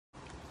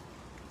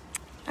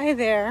Hi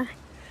there.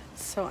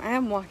 So I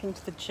am walking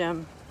to the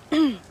gym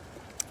and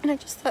I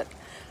just thought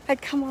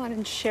I'd come on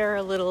and share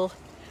a little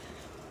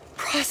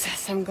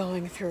process I'm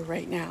going through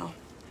right now.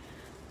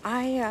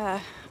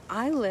 I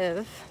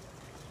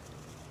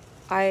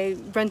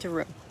rent a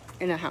room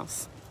in a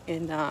house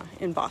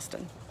in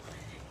Boston,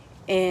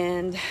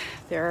 and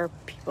there are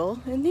people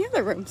in the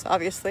other rooms,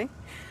 obviously.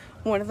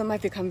 One of them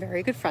I've become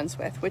very good friends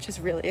with, which is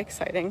really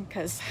exciting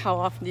because how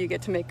often do you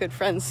get to make good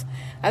friends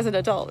as an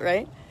adult,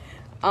 right?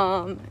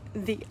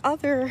 The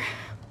other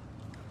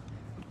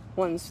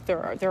ones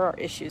there are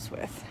issues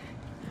with.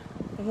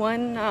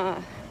 One,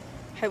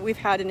 we've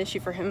had an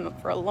issue for him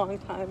for a long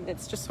time.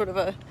 It's just sort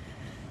of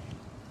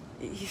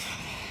it's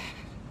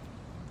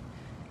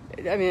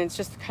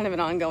just kind of an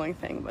ongoing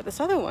thing. But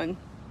this other one,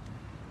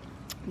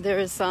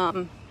 there's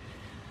a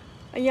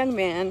young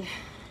man,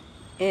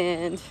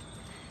 and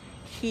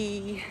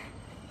he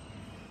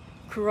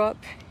grew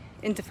up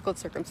in difficult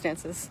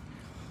circumstances,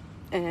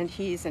 and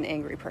he's an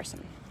angry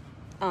person.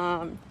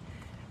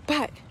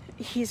 But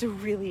he's a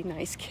really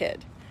nice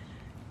kid.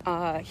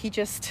 He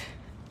just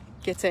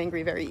gets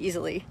angry very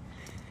easily,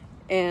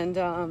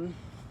 and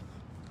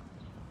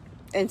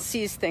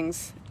sees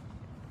things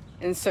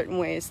in certain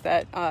ways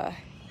that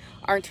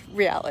aren't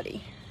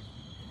reality.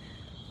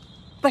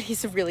 But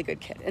he's a really good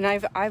kid, and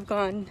I've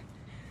gone,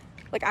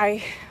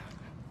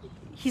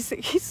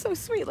 he's so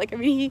sweet.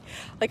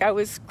 I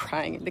was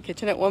crying in the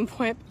kitchen at one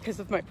point because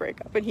of my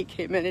breakup, and he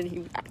came in and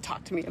he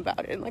talked to me about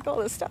it and all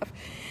this stuff.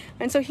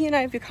 And so he and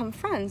I have become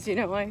friends.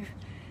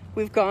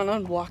 We've gone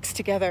on walks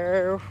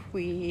together.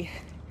 I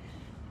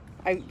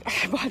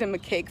bought him a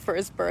cake for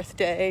his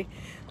birthday.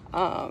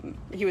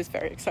 He was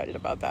very excited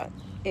about that.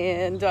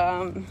 And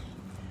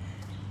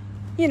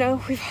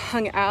we've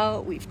hung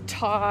out, we've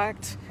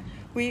talked,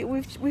 we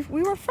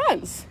were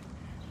friends.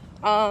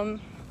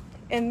 And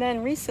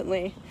then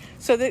recently,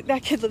 so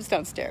that kid lives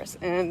downstairs,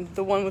 and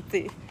the one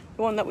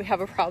that we have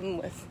a problem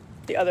with,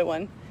 the other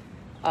one,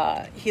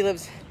 he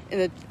lives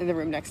in the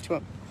room next to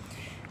him.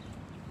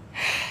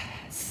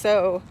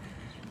 So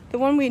the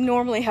one we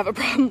normally have a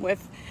problem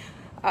with,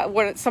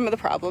 some of the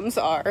problems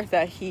are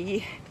that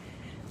he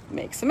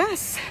makes a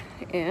mess,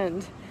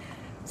 and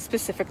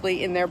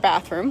specifically in their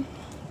bathroom.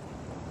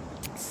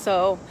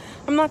 So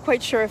I'm not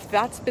quite sure if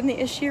that's been the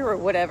issue or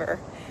whatever,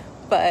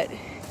 but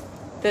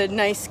the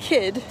nice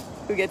kid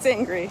who gets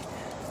angry,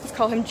 let's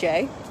call him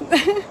Jay.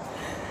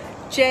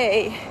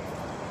 Jay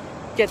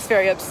gets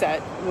very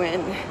upset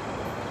when,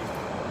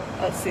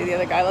 the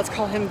other guy, let's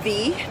call him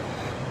V.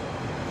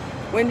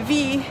 When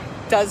V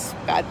does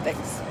bad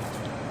things,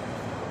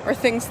 or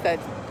things that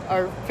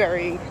are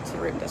very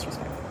considerate and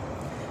disrespectful,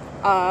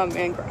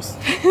 and gross,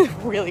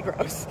 really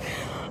gross.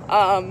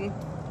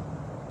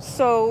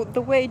 So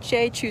the way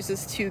Jay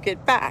chooses to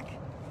get back,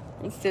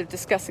 instead of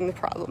discussing the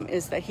problem,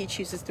 is that he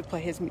chooses to play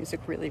his music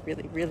really,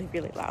 really, really,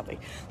 really loudly.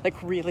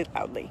 Really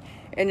loudly.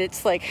 And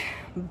it's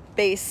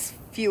bass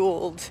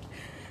fueled.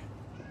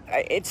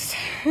 It's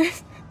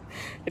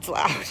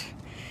loud.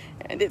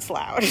 And it's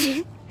loud.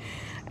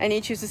 And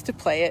he chooses to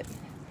play it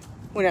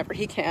whenever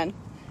he can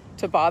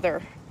to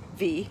bother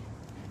V.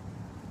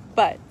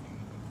 But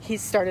he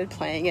started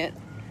playing it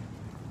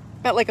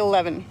at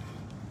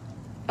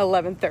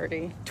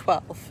 11:30,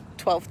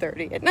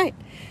 12:30 at night.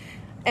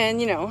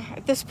 And,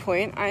 at this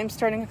point, I'm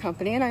starting a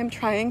company, and I'm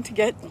trying to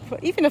get,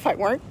 even if I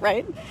weren't,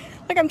 right?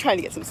 I'm trying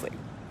to get some sleep.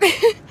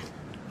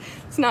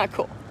 It's not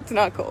cool.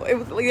 It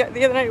was, the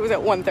other night it was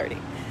at 1:30.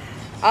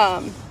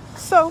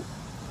 So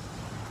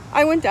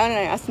I went down and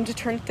I asked him to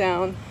turn it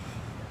down.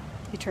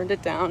 He turned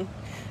it down.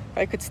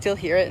 I could still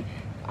hear it.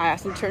 I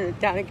asked him to turn it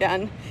down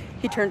again.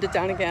 He turned it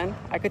down again.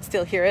 I could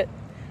still hear it.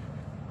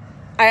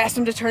 I asked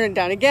him to turn it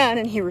down again,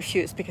 and he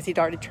refused because he'd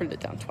already turned it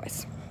down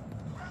twice.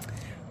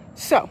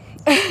 So,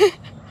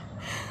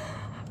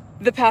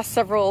 the past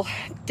several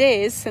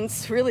days,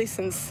 since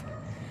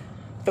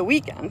the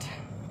weekend,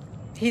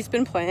 he's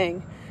been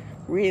playing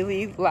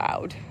really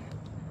loud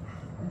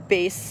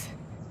bass,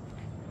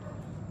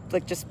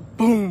 just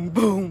boom,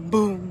 boom,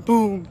 boom,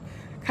 boom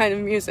kind of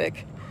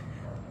music,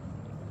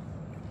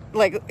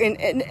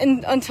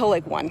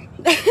 until 1.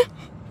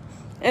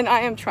 And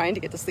I am trying to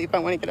get to sleep. I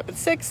want to get up at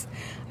 6.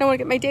 I want to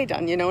get my day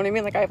done. You know what I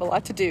mean? I have a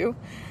lot to do,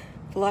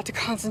 a lot to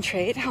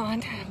concentrate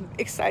on. I'm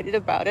excited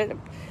about it.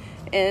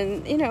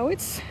 And,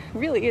 it's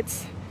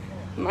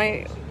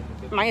my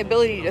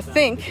ability to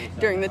think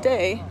during the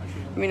day.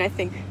 I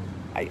think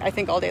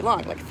all day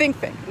long. Think,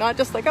 not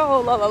just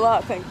oh, la, la,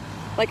 la, think.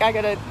 I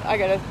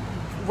gotta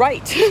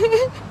write,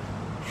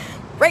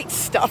 write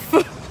stuff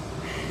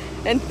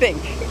and think.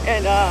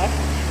 And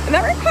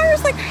that requires,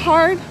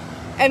 hard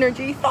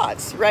energy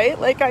thoughts, right?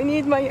 I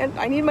need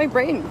my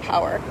brain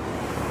power,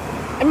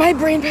 and my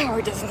brain power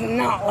does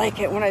not like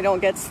it when I don't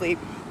get sleep.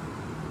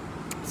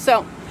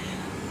 So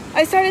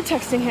I started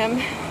texting him,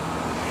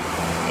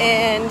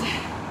 and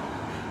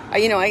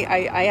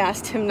I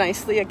asked him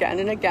nicely again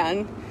and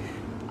again.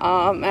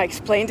 I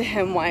explained to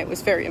him why it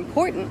was very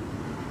important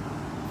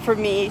for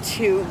me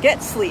to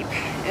get sleep,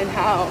 and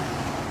how,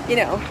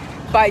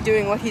 by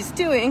doing what he's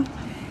doing,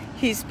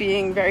 he's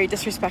being very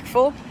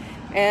disrespectful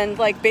and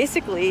like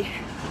basically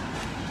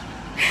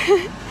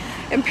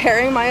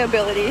impairing my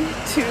ability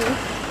to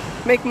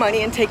make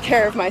money and take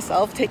care of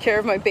myself, take care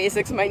of my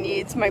basics, my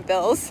needs, my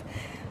bills,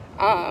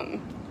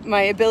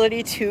 my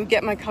ability to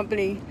get my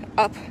company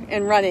up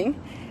and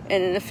running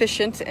in an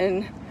efficient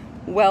and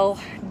well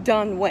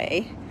done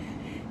way,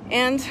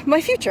 and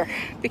my future,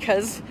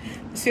 because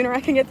the sooner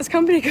I can get this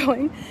company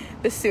going,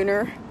 the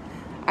sooner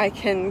I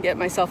can get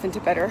myself into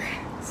better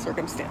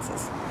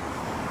circumstances.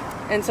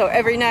 And so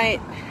every night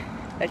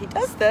that he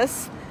does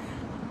this,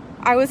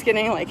 I was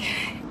getting like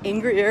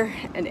angrier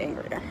and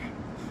angrier.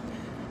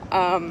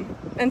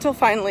 Until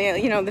finally,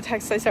 the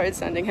texts I started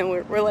sending him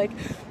were like,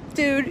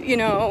 dude,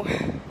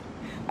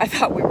 I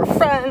thought we were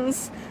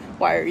friends.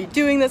 Why are you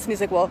doing this? And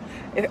he's like, well,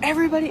 if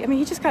everybody,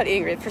 he just got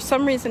angry. For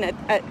some reason,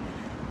 at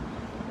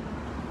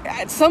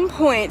some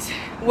point,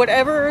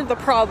 whatever the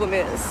problem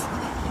is,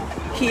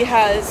 he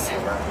has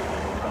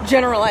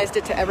generalized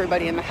it to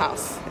everybody in the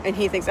house, and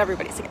he thinks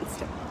everybody's against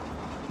him.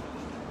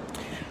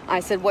 I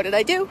said, what did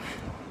I do?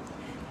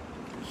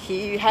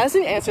 He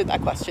hasn't answered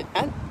that question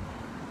yet.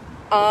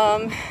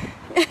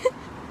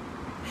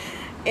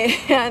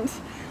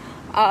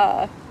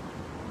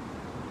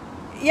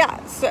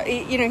 So,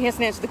 he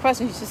hasn't answered the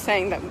question. He's just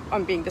saying that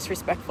I'm being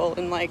disrespectful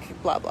and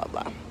like blah, blah,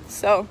 blah.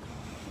 So,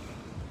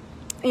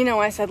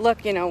 I said,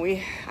 look,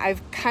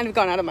 I've kind of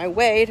gone out of my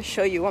way to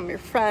show you I'm your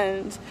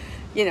friend.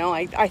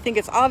 I think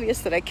it's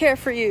obvious that I care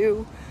for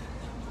you.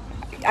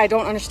 I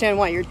don't understand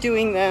why you're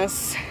doing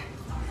this.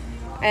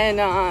 And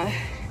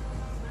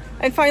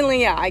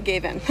finally, I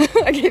gave in.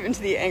 I gave in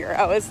to the anger.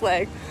 I was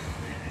like,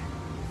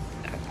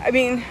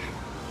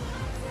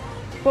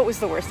 what was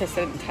the worst I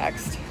said in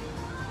text?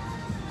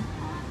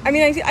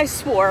 I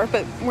swore,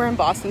 but we're in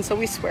Boston, so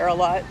we swear a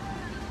lot.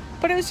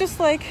 But it was just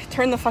like,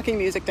 turn the fucking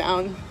music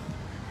down.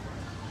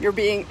 I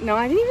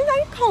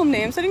didn't call him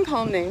names.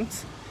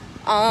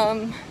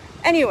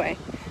 Anyway,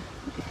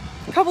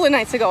 a couple of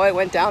nights ago, I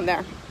went down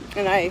there,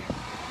 and I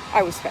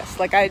was pissed.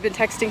 Like, I had been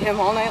texting him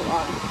all night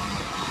long.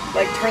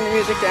 Like, turn the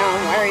music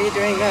down. Why are you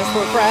doing this?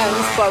 We're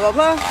friends, blah, blah,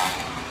 blah.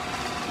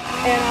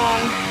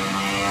 And,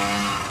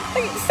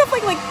 stuff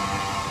like,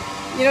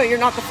 you're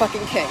not the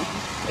fucking king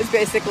is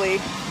basically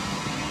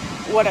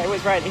what I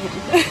was writing him.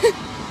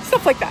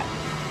 Stuff like that.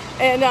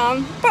 And,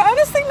 but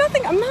honestly,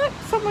 nothing. I'm not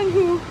someone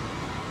who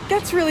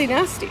gets really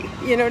nasty.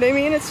 You know what I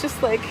mean? It's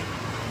just like,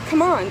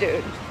 come on,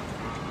 dude.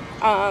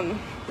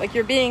 Like,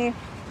 you're being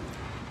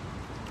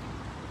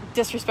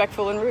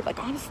disrespectful and rude.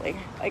 Like, honestly,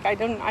 like,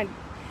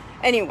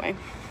 anyway,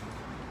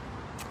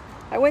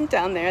 I went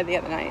down there the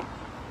other night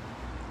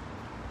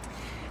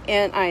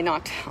and I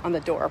knocked on the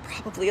door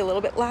probably a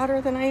little bit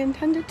louder than I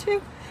intended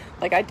to.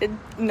 Like, I did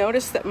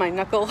notice that my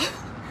knuckle,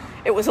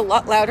 it was a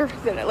lot louder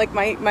than it, like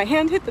my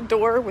hand hit the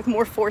door with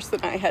more force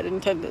than I had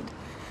intended.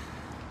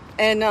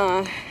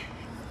 And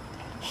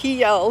he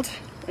yelled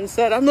and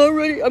said, I'm not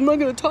ready, I'm not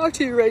going to talk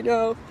to you right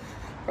now,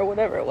 or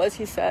whatever it was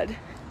he said.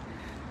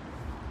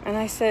 And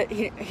I said,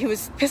 he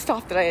was pissed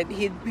off that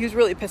he was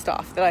really pissed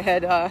off that I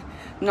had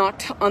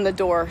knocked on the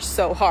door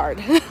so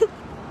hard.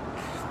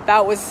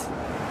 That was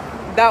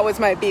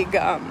my big,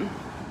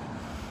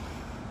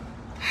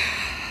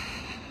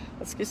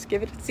 let's just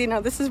give it, see, now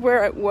this is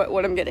where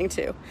what I'm getting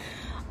to.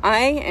 I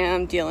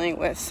am dealing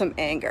with some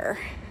anger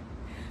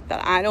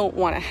that I don't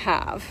want to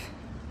have,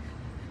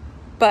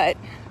 but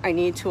I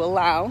need to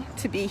allow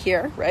to be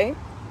here, right?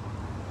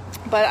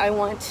 But I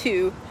want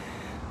to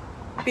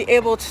be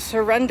able to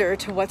surrender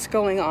to what's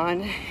going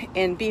on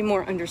and be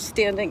more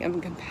understanding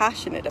and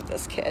compassionate of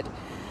this kid,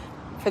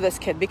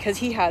 because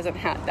he hasn't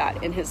had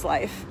that in his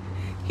life.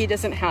 He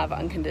doesn't have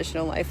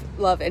unconditional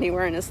love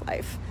anywhere in his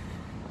life.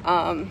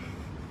 But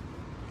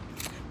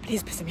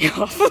he's pissing me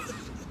off.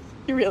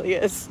 He really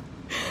is.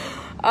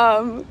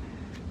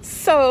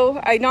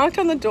 So I knocked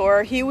on the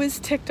door. He was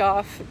ticked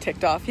off.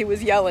 He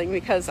was yelling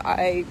because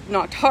I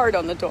knocked hard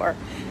on the door.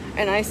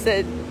 And I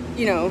said,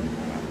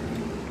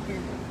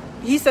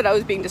 he said I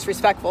was being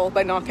disrespectful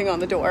by knocking on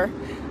the door.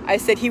 I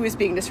said he was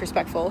being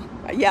disrespectful.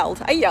 I yelled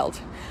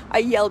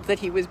that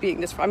he was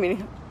being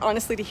disrespectful.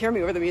 Honestly, to hear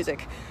me over the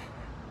music.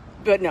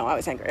 But no, I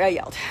was angry. I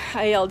yelled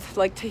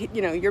like,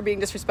 you're being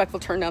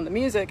disrespectful, turn down the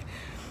music.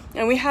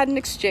 And we had an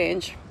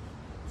exchange.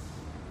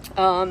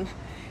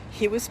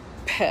 He was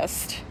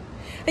pissed.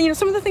 And,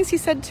 some of the things he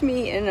said to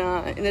me in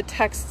the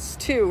texts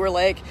too were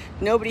like,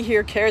 nobody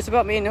here cares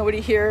about me.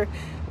 Nobody here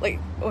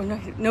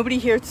nobody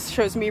here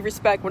shows me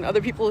respect. When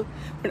other people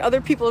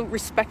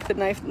respect the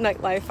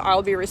nightlife,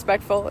 I'll be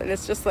respectful. And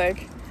it's just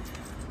like,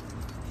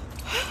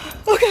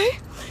 okay,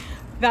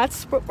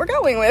 that's what we're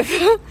going with.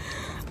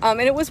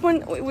 And it was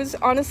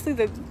honestly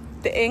the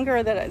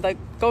anger that I, like,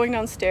 going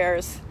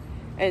downstairs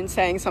and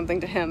saying something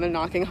to him and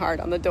knocking hard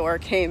on the door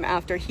came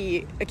after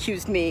he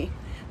accused me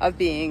of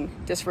being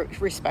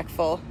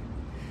disrespectful.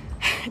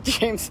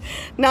 James,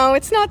 no,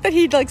 it's not that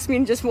he likes me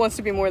and just wants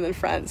to be more than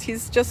friends.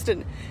 He's just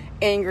an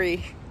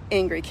angry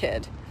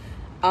kid.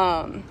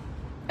 And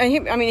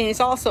he's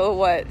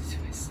also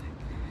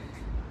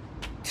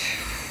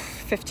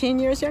 15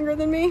 years younger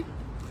than me.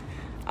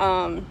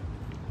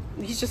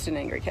 He's just an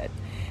angry kid.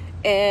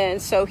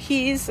 And so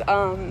he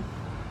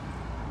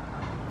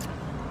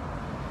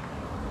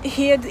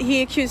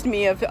accused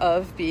me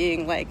of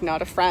being like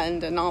not a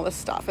friend and all this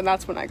stuff, and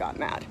that's when I got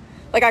mad.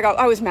 Like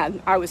I was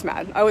mad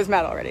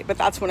already, but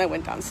that's when I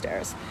went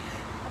downstairs.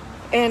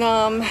 And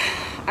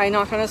I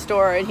knocked on his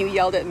door and he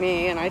yelled at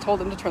me, and I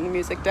told him to turn the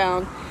music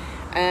down,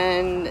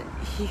 and I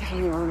don't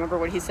even remember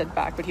what he said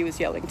back, but he was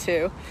yelling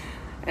too.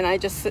 And I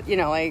just,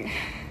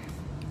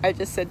 I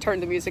just said, turn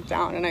the music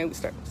down, and I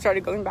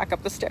started going back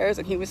up the stairs,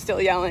 and he was still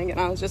yelling, and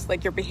I was just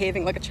like, you're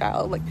behaving like a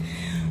child. Like,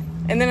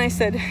 and then I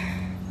said,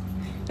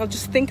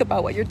 just think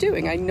about what you're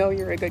doing. I know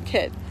you're a good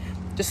kid.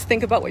 Just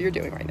think about what you're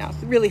doing right now.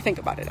 Really think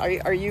about it.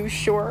 Are you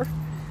sure?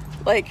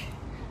 Like,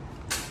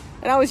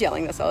 and I was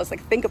yelling this. I was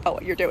like, think about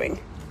what you're doing.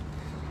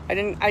 I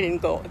didn't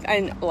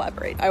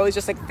elaborate. I was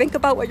just like, think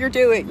about what you're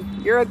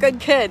doing. You're a good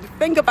kid.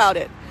 Think about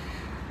it.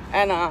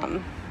 And,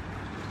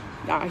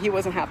 no, he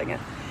wasn't having it.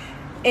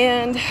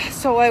 And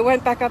so I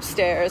went back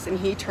upstairs and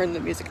he turned the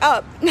music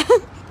up.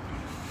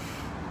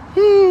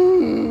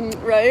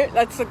 Right?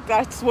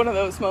 That's one of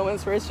those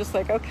moments where it's just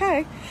like,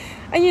 okay.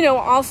 And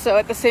also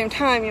at the same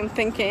time, I'm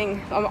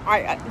thinking,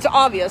 it's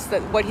obvious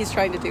that what he's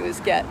trying to do is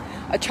get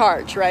a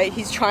charge, right?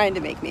 He's trying to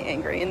make me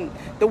angry, and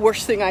the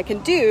worst thing I can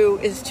do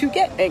is to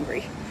get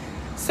angry.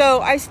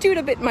 So I stewed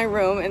a bit in my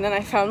room, and then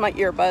I found my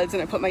earbuds,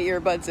 and I put my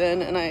earbuds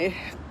in, and I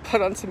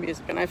put on some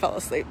music, and I fell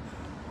asleep.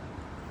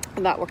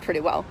 And that worked pretty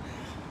well.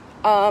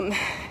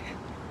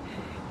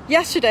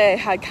 Yesterday I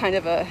had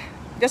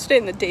yesterday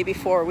and the day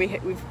before,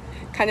 we've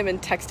kind of been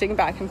texting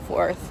back and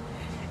forth,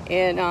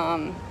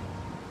 and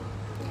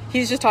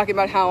he's just talking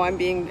about how I'm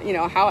being,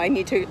 how I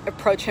need to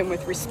approach him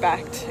with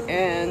respect,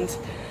 and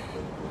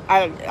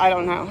I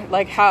don't know,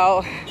 like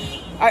how,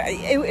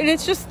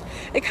 it's just,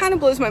 it kind of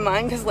blows my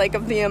mind, because like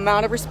of the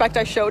amount of respect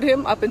I showed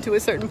him up until a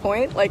certain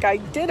point, like I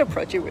did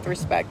approach you with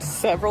respect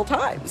several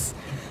times,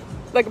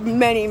 like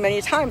many,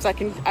 many times. I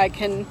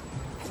can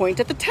point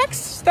at the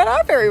texts that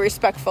are very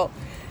respectful,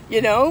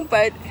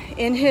 but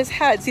in his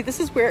head, see, this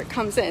is where it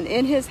comes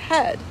in his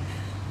head,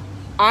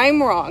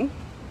 I'm wrong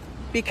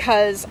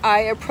because I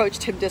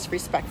approached him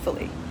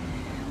disrespectfully.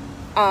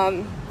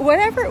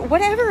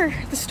 Whatever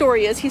the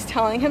story is he's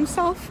telling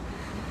himself,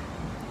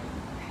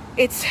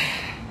 he's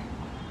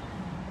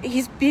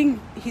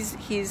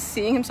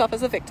seeing himself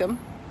as a victim.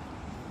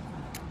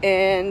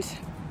 And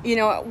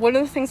one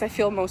of the things I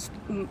feel most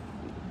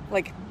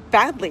like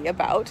badly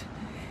about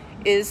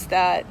is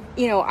that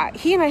he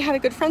and I had a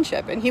good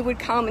friendship, and he would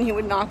come and he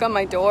would knock on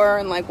my door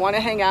and like want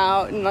to hang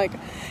out, and like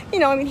he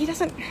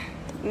doesn't,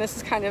 and this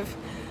is kind of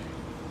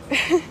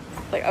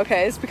like,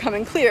 okay, it's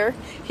becoming clear,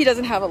 he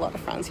doesn't have a lot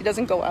of friends. He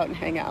doesn't go out and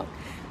hang out.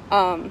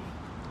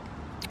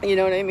 You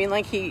know what I mean?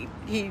 Like he's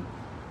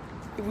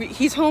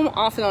home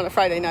often on a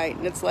Friday night,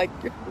 and it's like,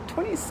 you're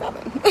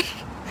 27.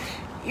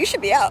 You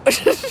should be out.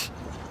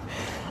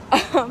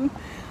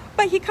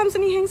 But he comes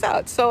and he hangs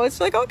out. So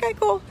it's like, okay,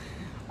 cool.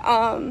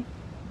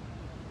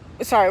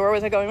 Sorry, where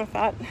was I going with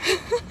that?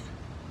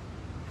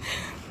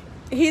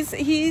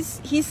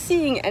 He's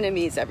seeing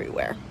enemies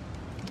everywhere.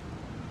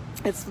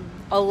 It's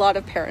a lot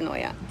of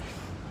paranoia.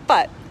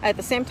 But at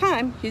the same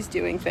time, he's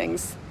doing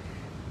things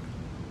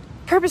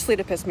purposely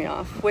to piss me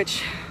off,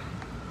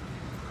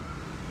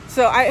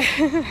 so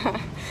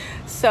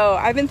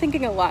I've been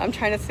thinking a lot. I'm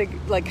trying to think,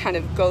 like, kind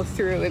of go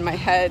through in my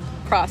head,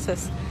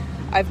 process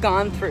I've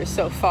gone through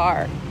so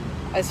far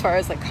as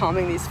like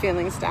calming these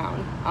feelings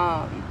down.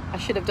 I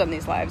should have done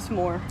these lives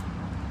more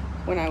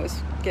when I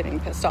was getting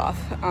pissed off.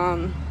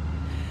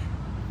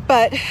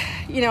 But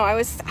I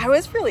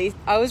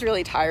was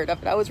really tired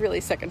of it. I was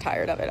really sick and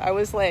tired of it. I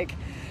was like,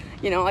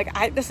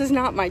 this is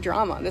not my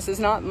drama. This is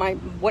not my,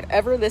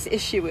 whatever this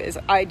issue is,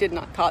 I did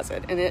not cause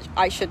it, and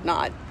I should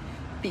not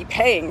be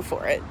paying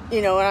for it.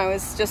 And I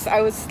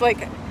was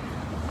like,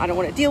 I don't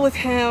want to deal with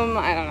him.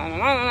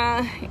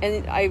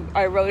 And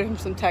I wrote him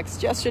some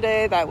text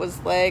yesterday that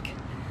was like,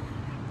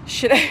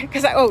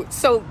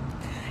 so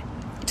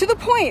to the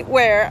point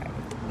where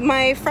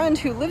my friend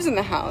who lives in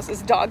the house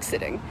is dog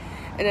sitting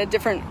in a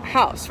different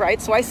house, right?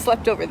 So I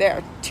slept over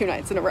there 2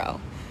 nights in a row,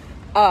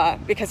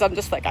 because I'm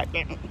just like, I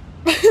can't.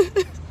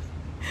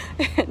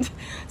 And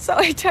so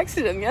I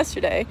texted him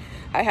yesterday.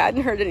 I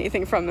hadn't heard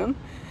anything from him.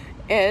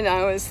 And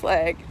I was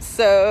like,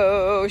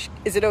 so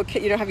is it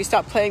okay? Have you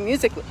stopped playing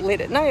music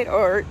late at night,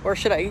 or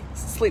should I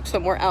sleep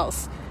somewhere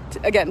else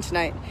again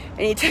tonight?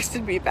 And he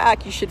texted me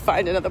back, you should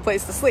find another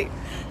place to sleep.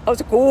 I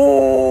was like,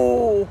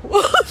 oh,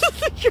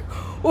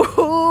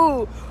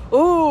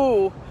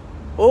 oh,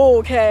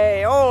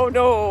 okay. Oh,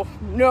 no.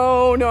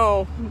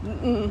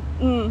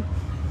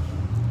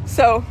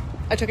 So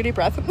I took a deep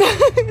breath.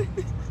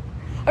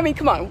 I mean,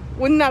 come on.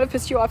 Wouldn't that have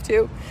pissed you off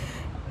too?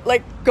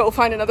 Like, go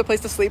find another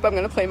place to sleep. I'm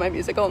going to play my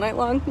music all night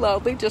long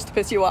loudly just to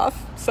piss you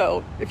off.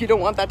 So if you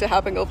don't want that to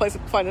happen, go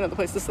find another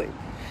place to sleep.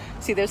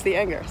 See, there's the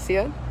anger. See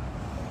it?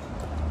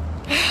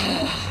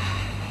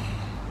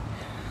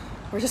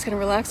 We're just going to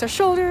relax our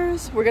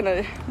shoulders. We're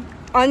going to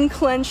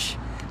unclench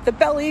the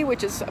belly,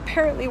 which is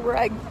apparently where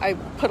I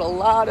put a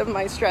lot of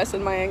my stress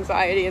and my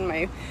anxiety and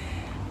my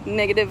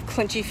negative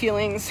clinchy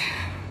feelings.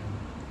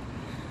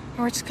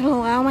 Or just going to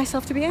allow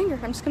myself to be angry.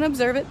 I'm just going to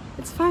observe it.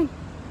 It's fine.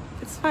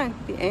 It's fine.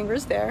 The anger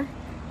is there,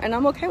 and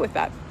I'm okay with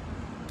that.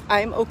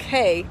 I'm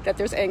okay that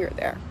there's anger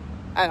there.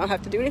 I don't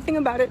have to do anything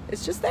about it.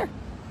 It's just there.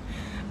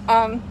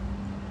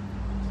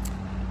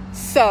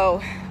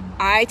 So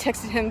I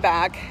texted him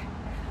back.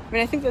 I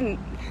mean, I think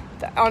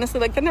honestly,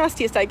 like, the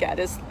nastiest I get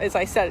is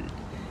I said,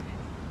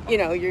 you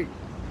know,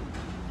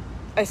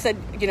 I said,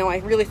 you know, I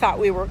really thought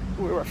we were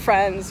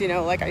friends, you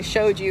know, like, I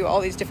showed you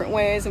all these different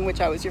ways in which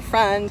I was your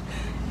friend.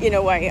 You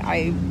know,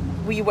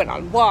 we went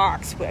on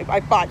walks,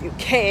 I bought you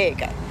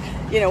cake,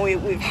 you know,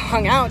 we've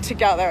hung out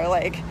together.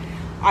 Like,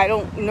 I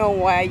don't know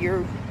why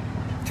you're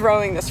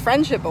throwing this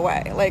friendship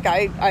away. Like,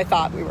 I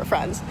thought we were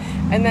friends.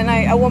 And then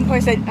at one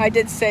point I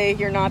did say,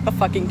 you're not the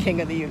fucking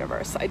king of the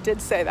universe. I did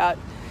say that.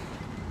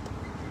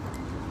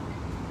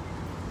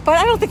 But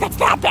I don't think that's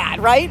that bad,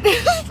 right?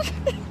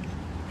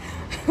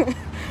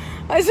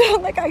 It's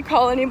not like I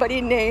call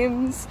anybody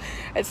names.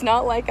 It's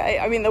not like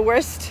I mean, the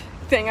worst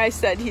thing I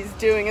said he's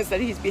doing is that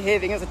he's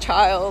behaving as a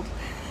child.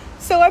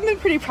 So I've been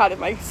pretty proud of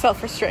my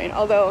self-restraint,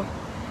 although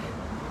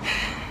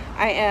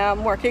I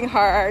am working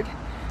hard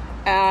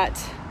at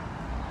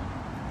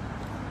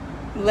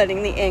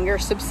letting the anger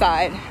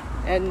subside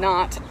and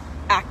not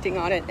acting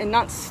on it and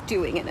not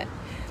stewing in it.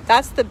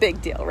 That's the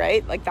big deal,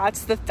 right? Like,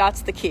 that's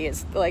the key,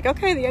 is like,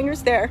 okay, the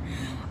anger's there.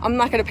 I'm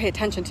not going to pay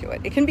attention to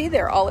it. It can be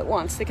there all it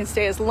wants. It can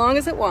stay as long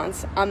as it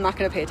wants. I'm not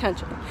going to pay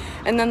attention.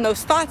 And then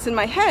those thoughts in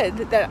my head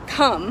that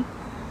come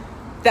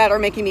that are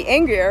making me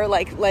angrier,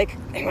 like,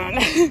 hang on.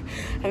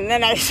 And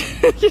then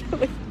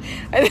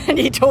and then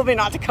he told me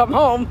not to come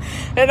home.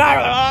 And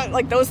I,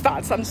 like, those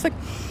thoughts, I'm just like,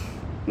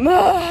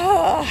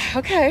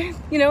 okay,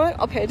 you know what?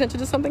 I'll pay attention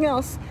to something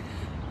else.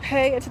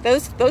 Hey,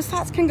 those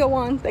thoughts can go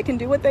on. They can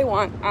do what they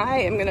want. I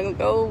am going to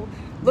go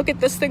look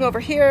at this thing over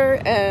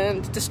here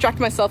and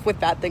distract myself with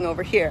that thing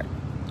over here,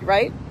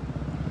 right?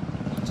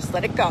 Just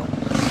let it go.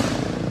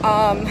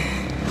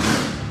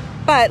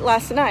 But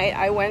last night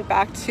I went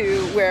back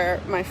to where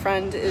my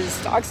friend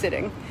is dog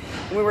sitting,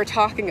 and we were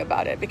talking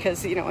about it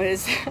because, you know, it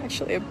is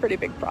actually a pretty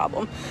big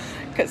problem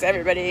because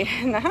everybody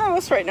in the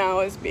house right now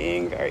is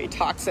being very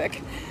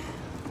toxic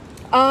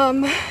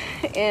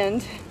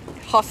and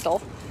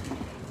hostile.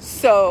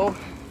 So,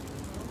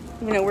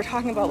 you know, we're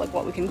talking about, like,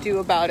 what we can do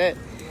about it.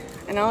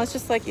 And I was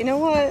just like, you know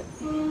what?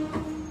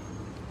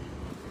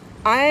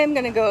 I am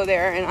going to go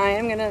there, and I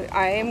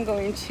am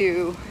going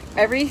to,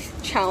 every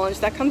challenge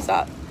that comes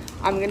up,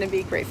 I'm going to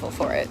be grateful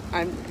for it.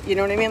 You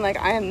know what I mean? Like,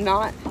 I am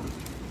not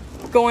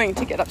going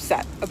to get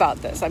upset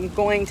about this. I'm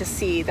going to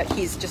see that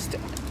he's just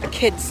a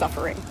kid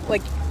suffering.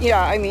 Like,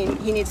 yeah, I mean,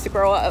 he needs to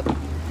grow up.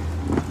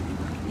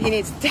 He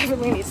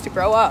definitely needs to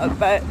grow up,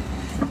 but,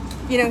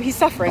 you know, he's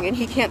suffering, and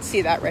he can't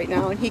see that right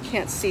now, and he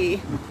can't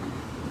see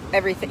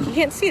everything. He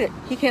can't see it.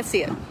 He can't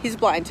see it. He's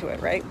blind to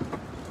it, right?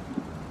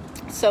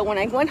 So when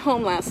I went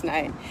home last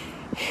night,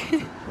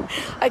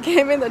 I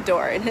came in the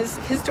door, and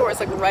his door is,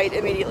 like, right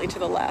immediately to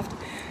the left,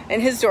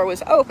 and his door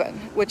was open,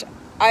 which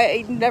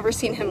I'd never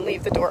seen him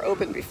leave the door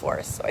open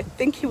before, so I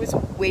think he was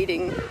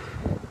waiting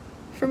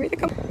for me to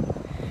come.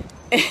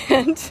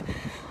 And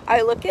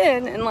I look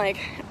in, and, like,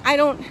 I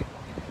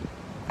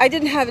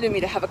didn't have it in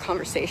me to have a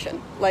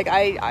conversation. Like,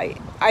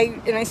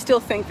 I still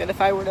think that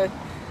if I were to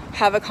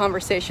have a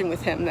conversation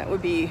with him, that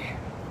would be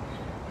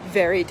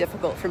very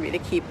difficult for me to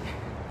keep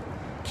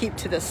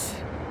to this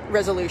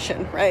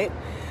resolution, right?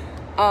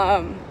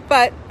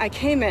 But I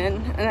came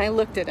in and I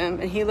looked at him,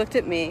 and he looked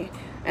at me,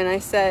 and I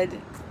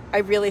said, I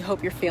really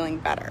hope you're feeling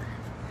better.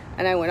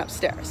 And I went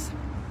upstairs,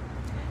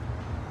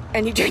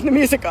 and he turned the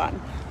music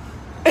on.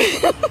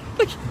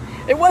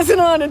 It wasn't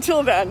on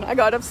until then. I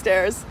got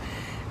upstairs,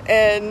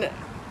 and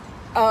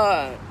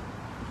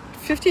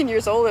 15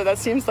 years older, that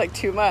seems like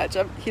too much.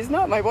 He's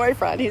not my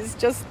boyfriend. He's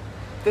just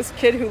this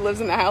kid who lives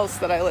in the house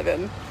that I live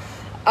in.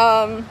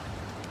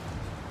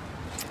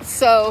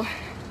 So,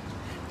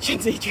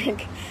 Gen-Z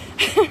drink.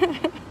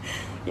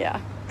 Yeah.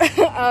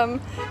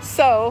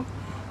 So,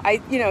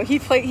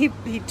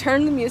 he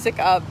turned the music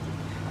up,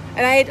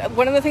 and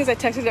one of the things I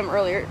texted him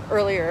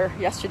earlier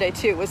yesterday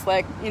too was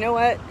like, you know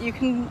what? You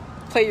can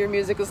play your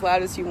music as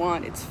loud as you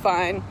want. It's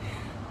fine.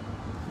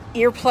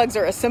 Earplugs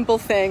are a simple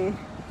thing.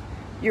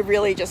 You're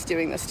really just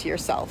doing this to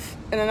yourself.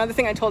 And another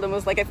thing I told him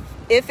was, like,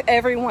 if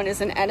everyone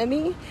is an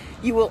enemy,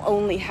 you will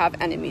only have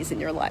enemies in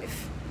your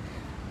life.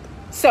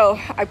 So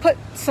I put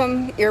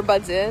some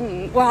earbuds in,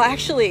 and, well,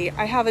 actually,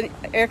 I have an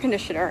air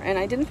conditioner, and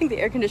I didn't think the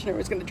air conditioner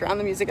was going to drown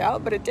the music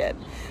out, but it did.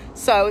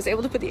 So I was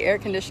able to put the air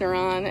conditioner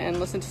on and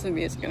listen to some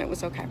music, and it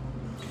was okay.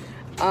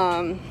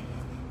 I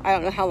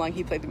don't know how long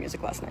he played the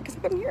music last night because I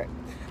couldn't hear it,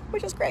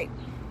 which is great.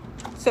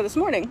 So this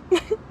morning,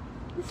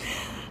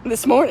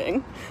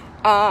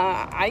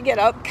 I get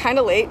up kind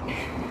of late.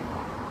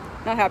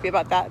 Not happy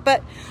about that.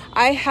 But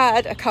I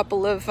had a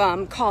couple of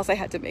calls I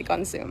had to make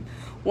on Zoom.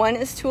 One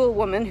is to a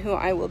woman who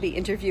I will be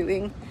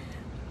interviewing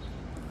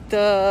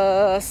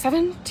the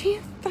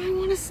 17th, I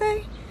want to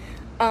say.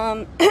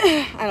 I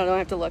don't know, I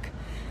have to look.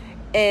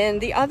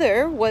 And the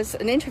other was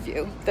an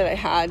interview that I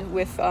had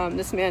with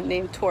this man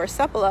named Tor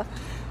Seppala,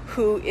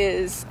 who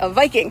is a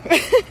Viking.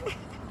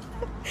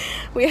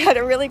 We had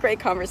a really great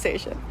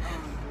conversation.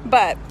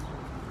 But,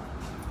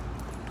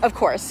 of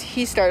course,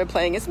 he started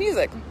playing his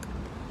music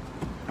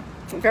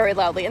very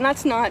loudly. And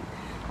that's not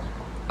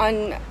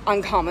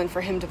uncommon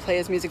for him to play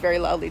his music very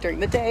loudly during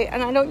the day.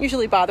 And I don't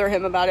usually bother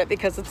him about it,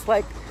 because it's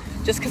like,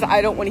 just because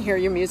I don't want to hear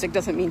your music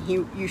doesn't mean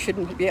you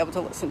shouldn't be able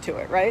to listen to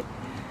it, right?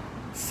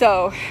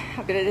 So,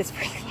 but it is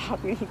really loud.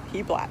 I mean,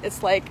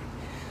 it's like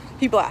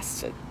he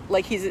blasts it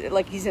like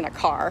he's in a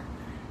car.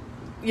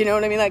 You know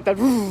what I mean? Like that.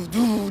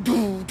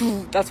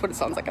 That's what it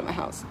sounds like in the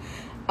house.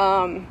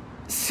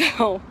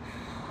 So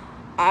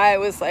I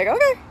was like,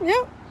 okay,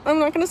 yeah, I'm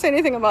not going to say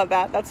anything about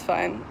that. That's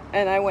fine.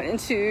 And I went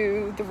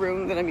into the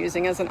room that I'm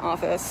using as an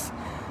office.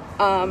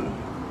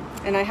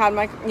 And I had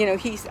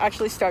he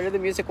actually started the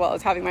music while I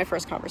was having my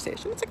first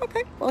conversation. It's like,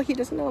 okay, well, he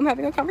doesn't know I'm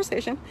having a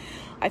conversation.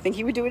 I think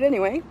he would do it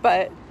anyway,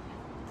 but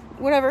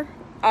whatever.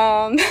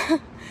 And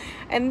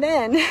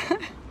then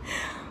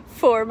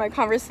for my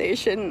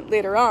conversation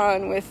later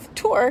on with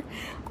Tor,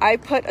 I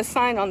put a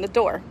sign on the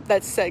door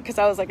that said, because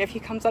I was like, if he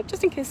comes up,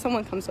 just in case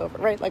someone comes over,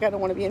 right? Like, I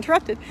don't want to be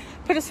interrupted.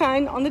 Put a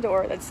sign on the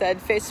door that said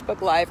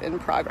Facebook Live in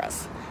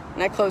progress.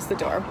 And I closed the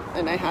door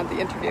and I had the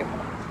interview.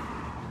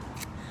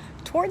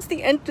 Towards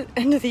the end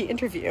of the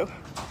interview,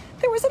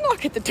 there was a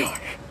knock at the door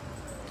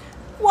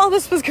while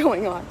this was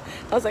going on.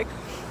 I was like,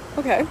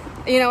 okay.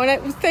 And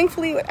it was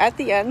thankfully at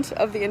the end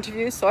of the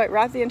interview, so I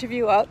wrapped the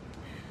interview up.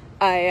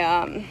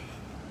 I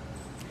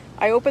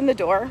opened the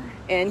door,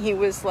 and he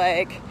was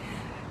like,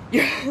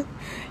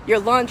 your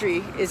laundry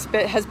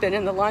has been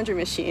in the laundry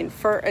machine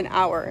for an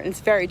hour, and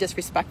it's very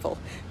disrespectful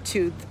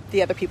to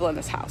the other people in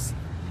this house.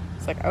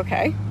 It's like,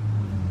 okay.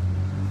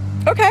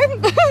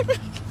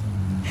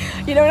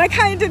 And I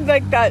kind of did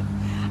like that.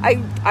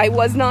 I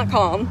was not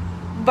calm,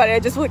 but I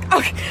just was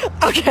like,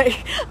 okay.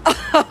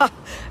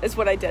 Is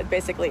what I did,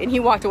 basically. And he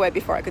walked away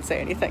before I could say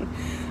anything.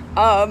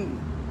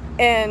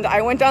 And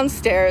I went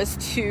downstairs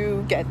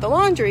to get the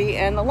laundry,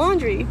 and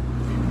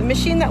the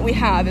machine that we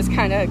have is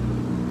kind of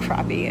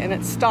crappy, and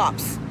it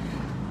stops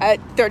at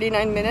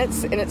 39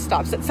 minutes, and it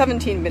stops at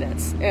 17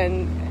 minutes.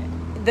 And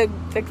the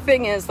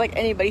thing is, like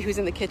anybody who's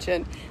in the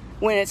kitchen,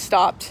 when it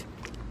stopped,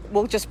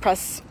 we'll just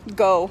press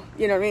go,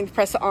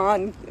 press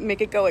on,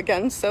 make it go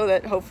again, so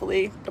that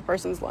hopefully the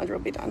person's laundry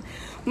will be done.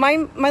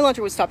 My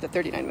laundry was stopped at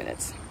 39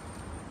 minutes.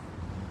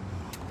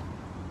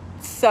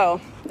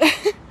 So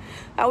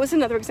that was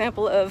another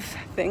example of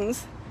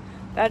things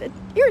that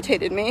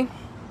irritated me.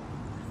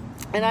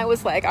 And I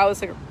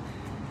wasn't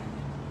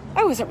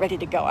ready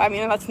to go. I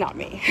mean, that's not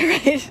me,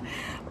 right?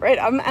 Right?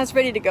 I'm as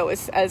ready to go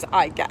as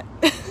I get.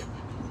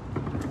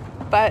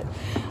 But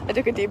I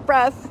took a deep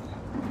breath.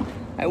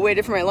 I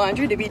waited for my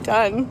laundry to be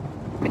done.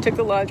 I took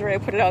the laundry, I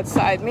put it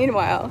outside.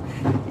 Meanwhile,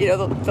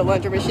 the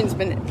laundry machine's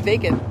been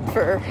vacant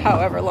for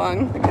however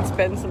long it's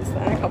been since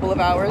then, a couple of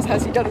hours.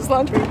 Has he done his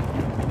laundry?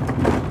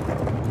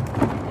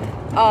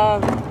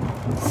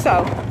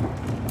 So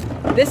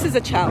this is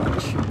a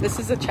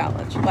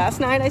challenge. Last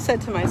night I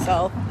said to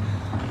myself,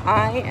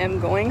 I am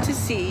going to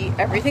see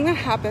everything that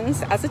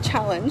happens as a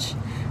challenge,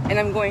 and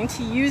I'm going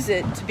to use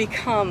it to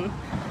become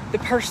the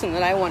person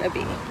that I want to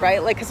be,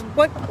 right? Like, cause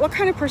what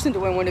kind of person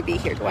do I want to be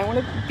here? Do I want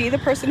to be the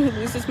person who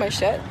loses my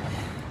shit,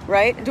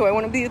 right? Do I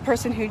want to be the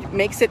person who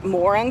makes it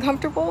more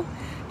uncomfortable?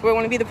 Do I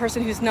want to be the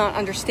person who's not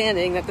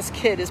understanding that this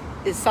kid is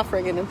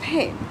suffering and in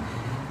pain,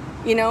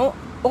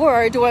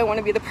 Or do I want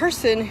to be the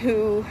person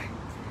who,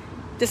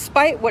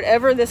 despite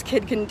whatever this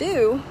kid can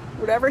do,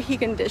 whatever he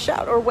can dish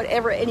out, or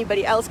whatever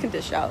anybody else can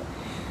dish out,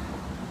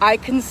 I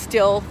can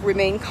still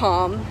remain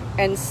calm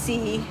and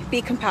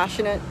be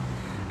compassionate,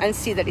 and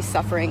see that he's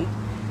suffering,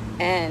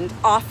 and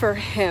offer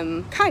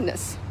him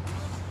kindness.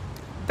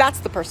 That's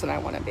the person I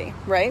want to be,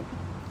 right?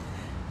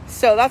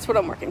 So that's what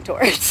I'm working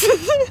towards.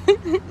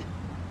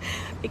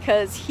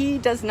 Because he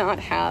does not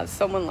have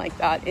someone like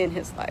that in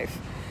his life.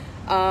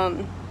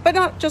 But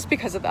not just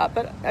because of that,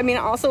 but I mean,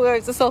 also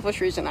there's a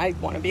selfish reason. I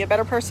want to be a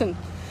better person.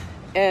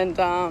 And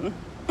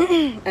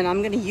and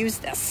I'm going to use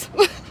this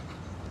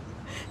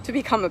to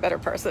become a better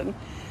person.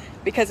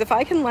 Because if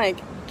I can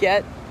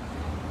get,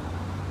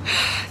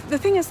 the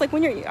thing is,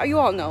 when you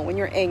all know when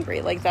you're angry,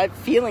 that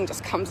feeling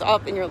just comes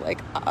up and you're like,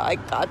 I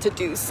got to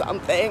do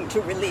something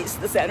to release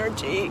this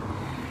energy.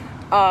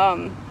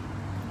 And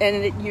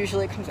it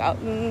usually comes out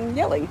in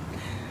yelling,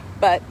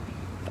 but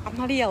I'm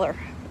not a yeller,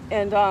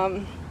 and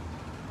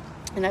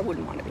I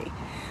wouldn't want to be.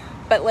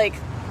 But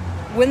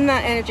when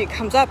that energy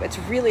comes up, it's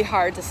really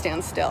hard to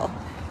stand still.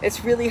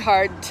 It's really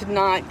hard to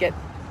not get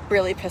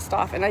really pissed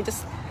off. And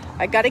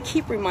I got to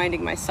keep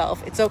reminding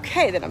myself, it's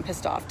okay that I'm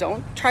pissed off.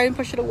 Don't try and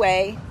push it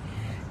away.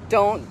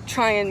 Don't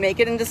try and make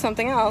it into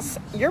something else.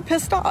 You're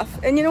pissed off.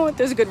 And you know what?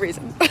 There's a good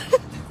reason.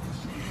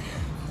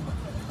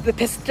 The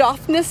pissed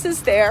offness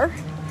is there.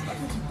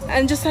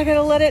 And just I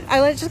gotta let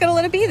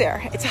it be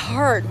there. It's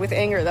hard with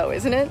anger though,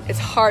 isn't it? It's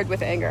hard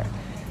with anger.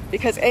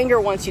 Because anger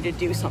wants you to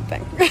do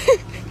something.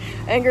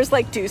 Anger's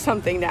like, do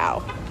something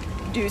now.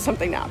 Do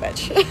something now,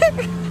 bitch.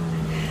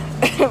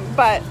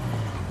 But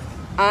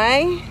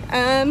I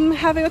am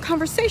having a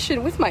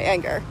conversation with my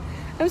anger.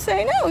 I'm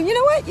saying, no, you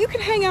know what? You can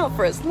hang out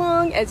for as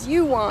long as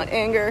you want,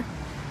 anger.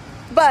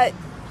 But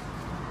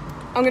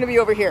I'm going to be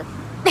over here.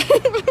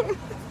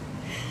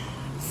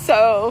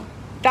 So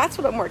that's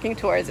what I'm working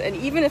towards. And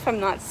even if I'm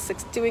not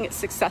doing it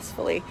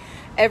successfully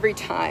every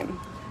time,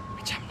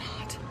 which I'm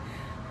not,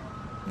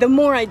 the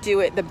more I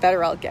do it, the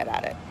better I'll get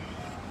at it.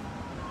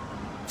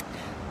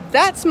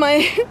 That's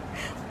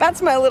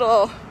my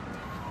little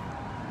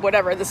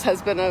whatever. This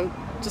has been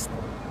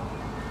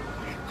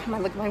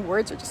my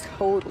words are just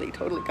totally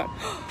gone.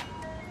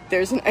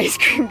 There's an ice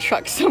cream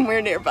truck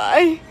somewhere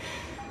nearby.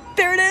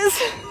 There it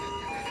is.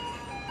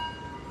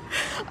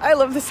 I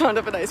love the sound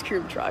of an ice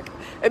cream truck.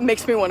 It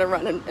makes me want to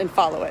run and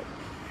follow it.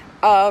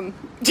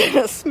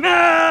 Just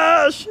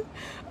smash.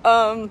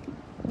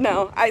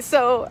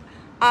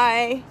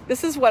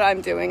 This is what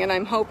I'm doing, and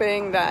I'm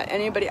hoping that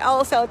anybody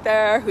else out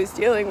there who's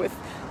dealing with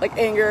like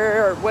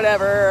anger or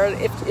whatever,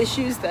 if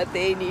issues that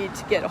they need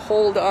to get a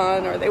hold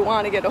on or they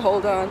want to get a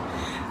hold on,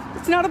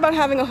 it's not about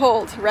having a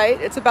hold, right?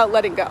 It's about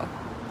letting go.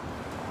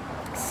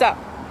 So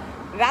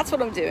that's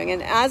what I'm doing.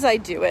 And as I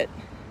do it,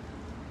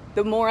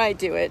 the more I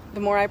do it,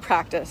 the more I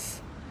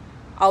practice,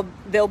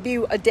 there'll be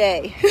a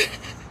day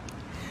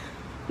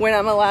when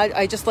I'm allowed,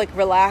 I just like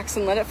relax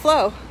and let it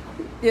flow.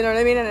 You know what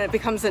I mean? And it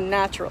becomes a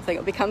natural thing.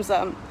 It becomes,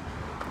 it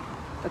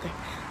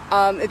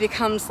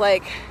becomes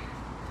like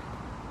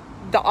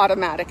the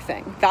automatic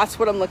thing. That's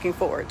what I'm looking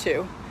forward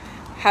to,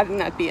 having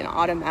that be an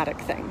automatic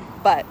thing.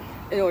 But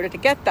in order to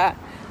get that,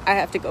 I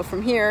have to go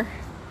from here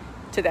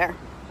to there.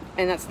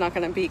 And that's not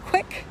going to be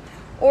quick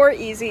or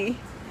easy.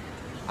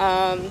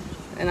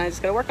 And I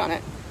just got to work on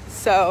it.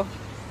 So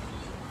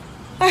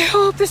I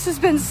hope this has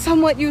been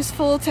somewhat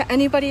useful to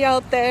anybody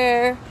out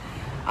there,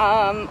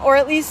 or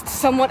at least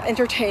somewhat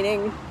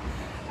entertaining.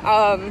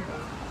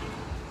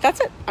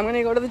 That's it. I'm going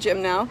to go to the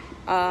gym now,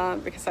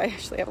 because I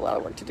actually have a lot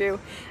of work to do,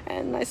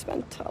 and I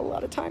spent a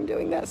lot of time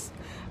doing this.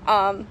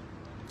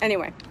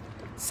 Anyway,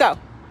 so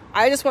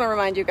I just want to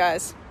remind you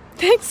guys,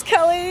 thanks,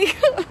 Kelly.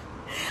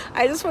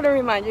 I just want to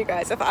remind you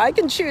guys, if I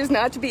can choose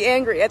not to be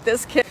angry at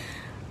this kid,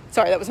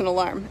 sorry, that was an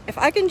alarm. If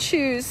I can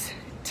choose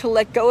to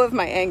let go of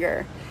my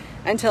anger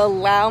and to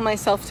allow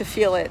myself to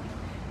feel it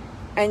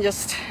and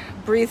just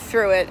breathe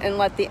through it and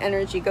let the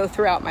energy go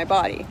throughout my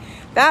body,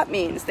 that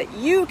means that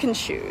you can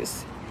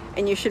choose,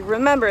 and you should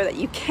remember that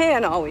you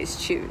can always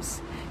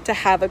choose to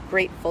have a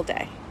grateful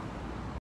day.